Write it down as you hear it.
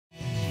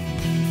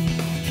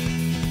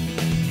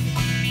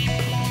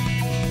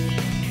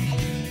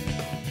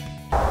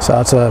So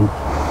it's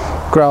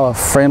a grower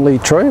friendly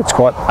tree. It's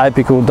quite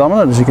apical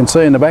dominant, as you can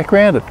see in the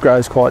background. It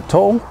grows quite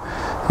tall.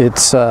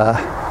 It's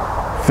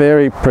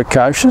very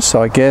precocious,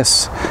 so I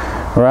guess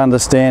we're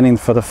understanding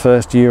for the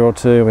first year or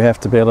two we have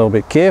to be a little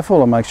bit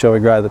careful and make sure we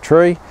grow the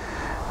tree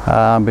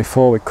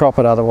before we crop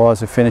it,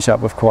 otherwise we finish up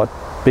with quite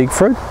big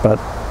fruit. But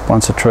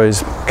once the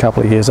tree's a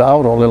couple of years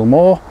old or a little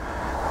more,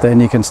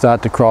 then you can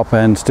start to crop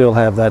and still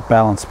have that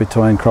balance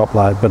between crop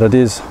load. But it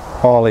is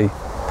highly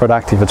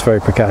productive, it's very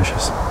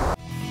precocious.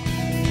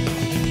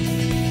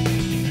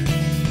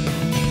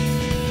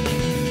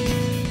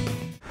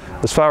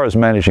 As far as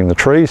managing the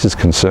trees is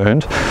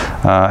concerned,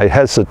 it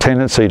has a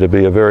tendency to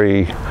be a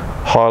very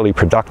highly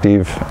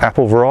productive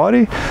apple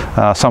variety.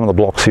 Some of the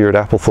blocks here at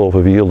Applethorpe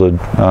have yielded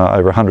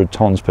over 100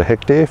 tonnes per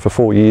hectare for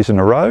 4 years in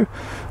a row,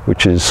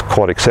 which is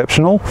quite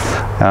exceptional.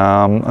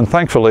 And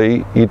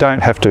thankfully you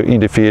don't have to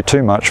interfere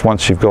too much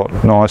once you've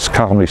got nice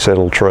calmly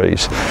settled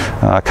trees.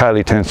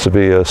 Kalei tends to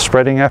be a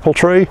spreading apple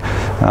tree,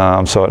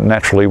 so it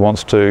naturally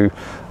wants to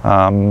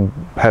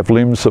have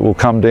limbs that will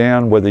come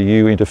down whether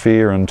you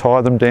interfere and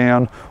tie them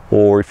down,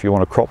 or if you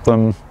want to crop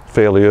them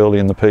fairly early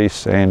in the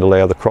piece and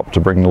allow the crop to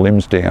bring the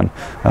limbs down.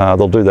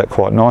 They'll do that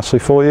quite nicely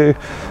for you.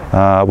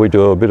 We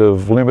do a bit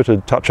of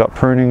limited touch-up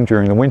pruning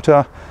during the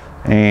winter,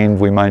 and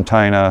we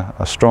maintain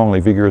a strongly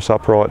vigorous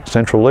upright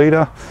central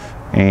leader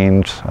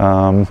and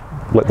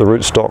let the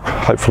rootstock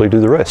hopefully do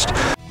the rest.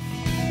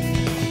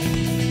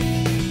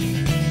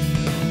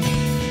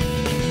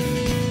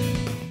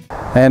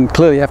 And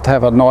clearly you have to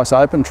have a nice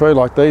open tree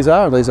like these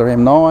are. These are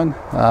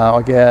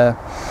M9.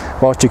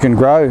 Whilst you can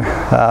grow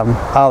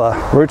other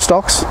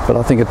rootstocks, but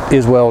I think it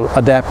is well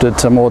adapted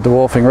to more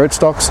dwarfing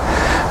rootstocks.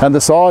 And the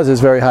size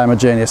is very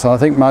homogeneous. And I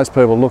think most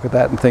people look at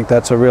that and think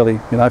that's a really,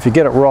 you know, if you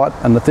get it right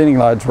and the thinning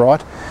load's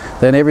right,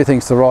 then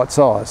everything's the right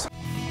size.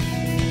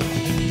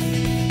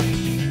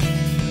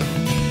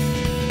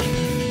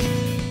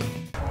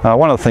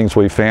 One of the things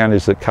we found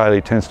is that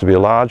Kalei tends to be a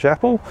large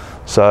apple,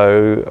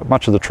 so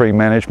much of the tree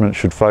management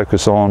should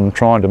focus on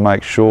trying to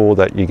make sure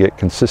that you get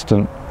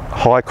consistent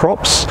high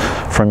crops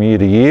from year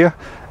to year.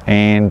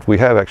 And we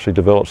have actually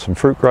developed some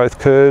fruit growth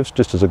curves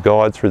just as a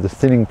guide through the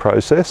thinning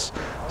process,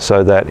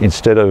 so that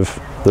instead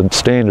of the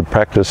standard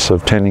practice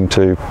of tending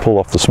to pull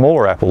off the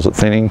smaller apples at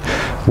thinning,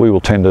 we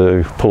will tend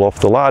to pull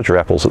off the larger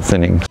apples at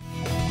thinning.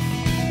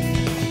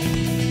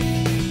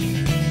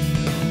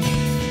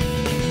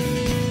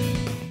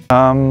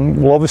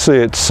 Well, obviously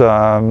it's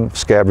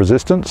scab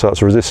resistant, so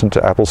it's resistant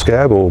to apple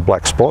scab, or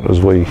black spot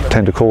as we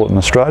tend to call it in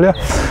Australia,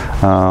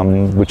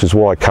 which is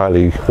why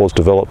Kalei was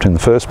developed in the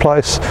first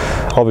place.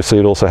 Obviously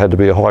it also had to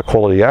be a high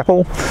quality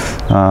apple.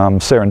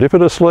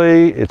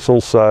 Serendipitously it's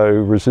also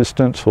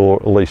resistant, or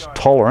at least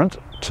tolerant,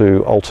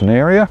 to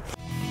alternaria.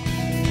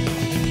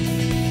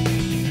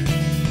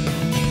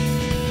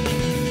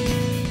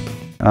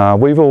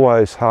 We've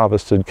always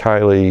harvested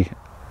Kalei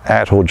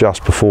at or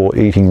just before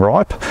eating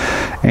ripe,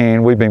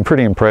 and we've been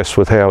pretty impressed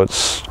with how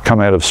it's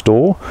come out of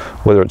store,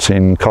 whether it's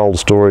in cold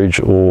storage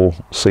or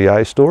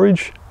CA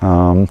storage.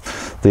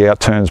 The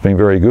outturn's been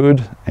very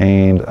good,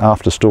 and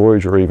after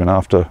storage or even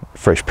after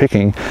fresh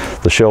picking,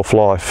 the shelf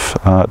life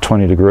at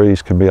 20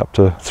 degrees can be up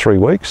to 3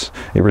 weeks.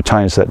 It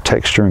retains that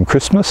texture and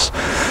crispness.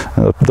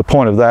 The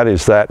point of that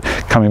is that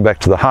coming back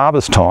to the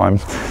harvest time,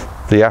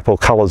 the apple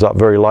colours up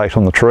very late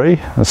on the tree,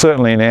 and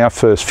certainly in our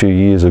first few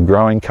years of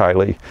growing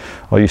Kalei,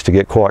 I used to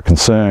get quite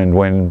concerned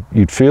when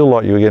you'd feel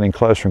like you were getting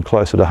closer and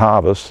closer to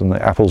harvest and the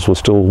apples were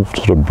still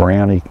sort of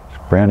browny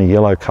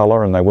yellow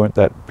colour, and they weren't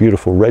that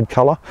beautiful red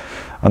colour,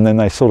 and then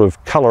they sort of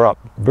colour up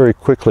very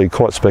quickly,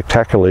 quite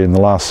spectacularly in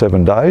the last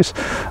 7 days,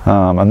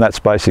 and that's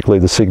basically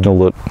the signal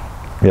that,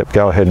 yep,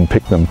 go ahead and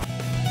pick them.